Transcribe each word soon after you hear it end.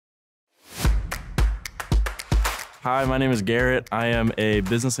Hi, my name is Garrett. I am a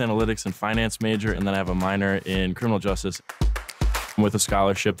business analytics and finance major, and then I have a minor in criminal justice with a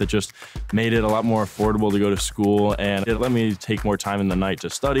scholarship that just made it a lot more affordable to go to school, and it let me take more time in the night to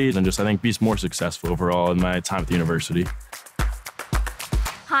study and just, I think, be more successful overall in my time at the university.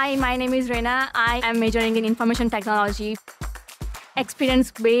 Hi, my name is Reena. I am majoring in information technology.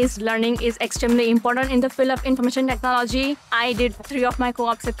 Experience-based learning is extremely important in the field of information technology. I did 3 of my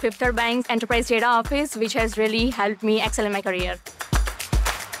co-ops at Fifth Third Bank's Enterprise Data Office, which has really helped me excel in my career.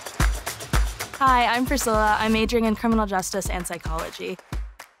 Hi, I'm Priscilla. I'm majoring in criminal justice and psychology.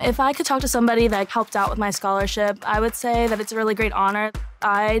 If I could talk to somebody that helped out with my scholarship, I would say that it's a really great honor.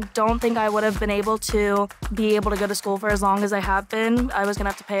 I don't think I would have been able to go to school for as long as I have been. I was going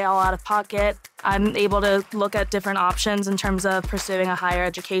to have to pay all out of pocket. I'm able to look at different options in terms of pursuing a higher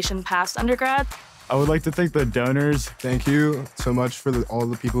education past undergrad. I would like to thank the donors. Thank you so much for all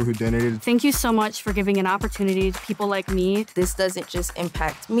the people who donated. Thank you so much for giving an opportunity to people like me. This doesn't just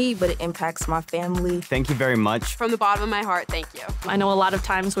impact me, but it impacts my family. Thank you very much. From the bottom of my heart, thank you. I know a lot of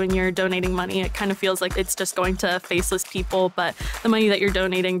times when you're donating money, it kind of feels like it's just going to faceless people, but the money that you're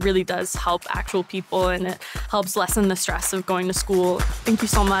donating really does help actual people, and it helps lessen the stress of going to school. Thank you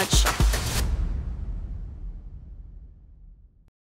so much.